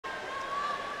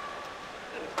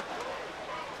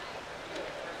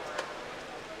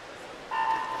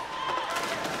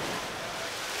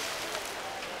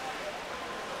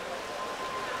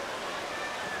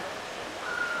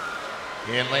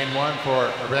In lane 1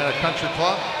 for Urbana Country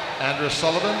Club, Andres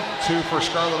Sullivan. 2 for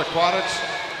Scarlet Aquatics,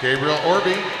 Gabriel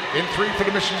Orby. In 3 for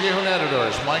the Mission Viejo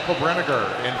Natadores, Michael Brenniger.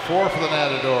 In 4 for the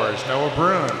Natadores, Noah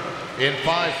Brun. In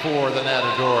 5 for the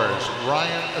Natadores,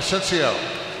 Ryan Asensio.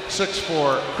 6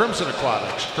 for Crimson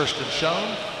Aquatics, Christian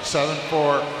Schoen. 7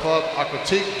 for Club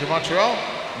Aquatique de Montreal,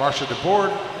 Marcia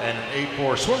DeBoard. And an 8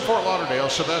 for Swim Fort Lauderdale,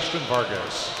 Sebastian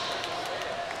Vargas.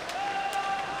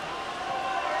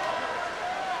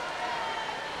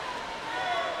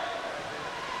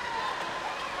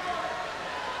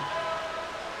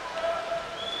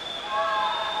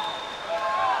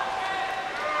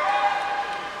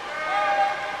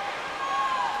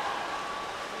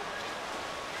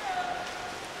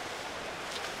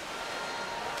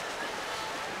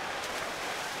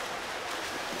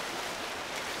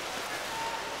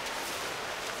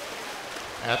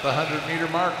 At the 100-meter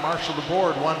mark, Marshall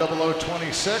DeBoard,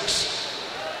 1:00:26.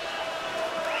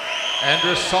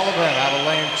 Andres Sullivan out of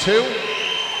lane 2.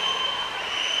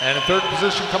 And in 3rd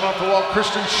position coming off the wall,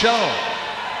 Christian Schoen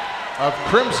of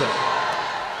Crimson.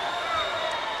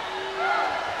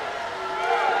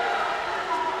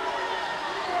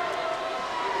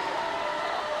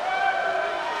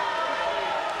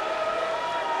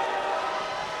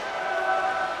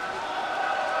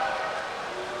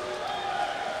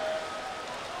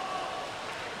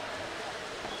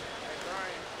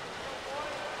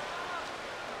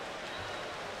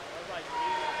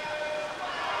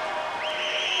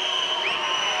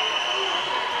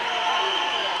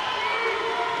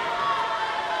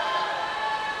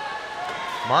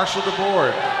 Marshall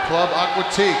DeBoard, Club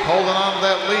Aquatique, holding on to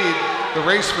that lead. The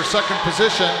race for 2nd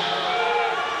position.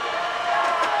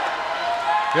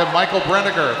 You have Michael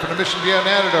Brenniger from the Mission Viejo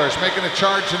Natadores making a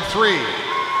charge in 3.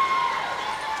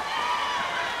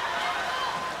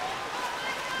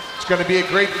 It's going to be a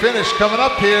great finish coming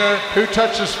up here. Who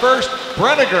touches first?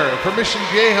 Brenniger from Mission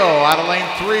Viejo out of lane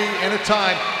 3 in a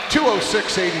time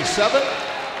 2:06:87.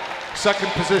 2nd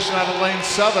position out of lane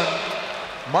 7.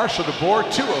 Marshall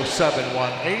DeBoard,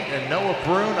 2:07:18, and Noah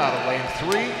Brun out of lane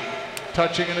 3,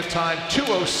 touching in a time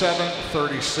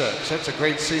 2:07:36. That's a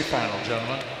great C final,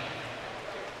 gentlemen.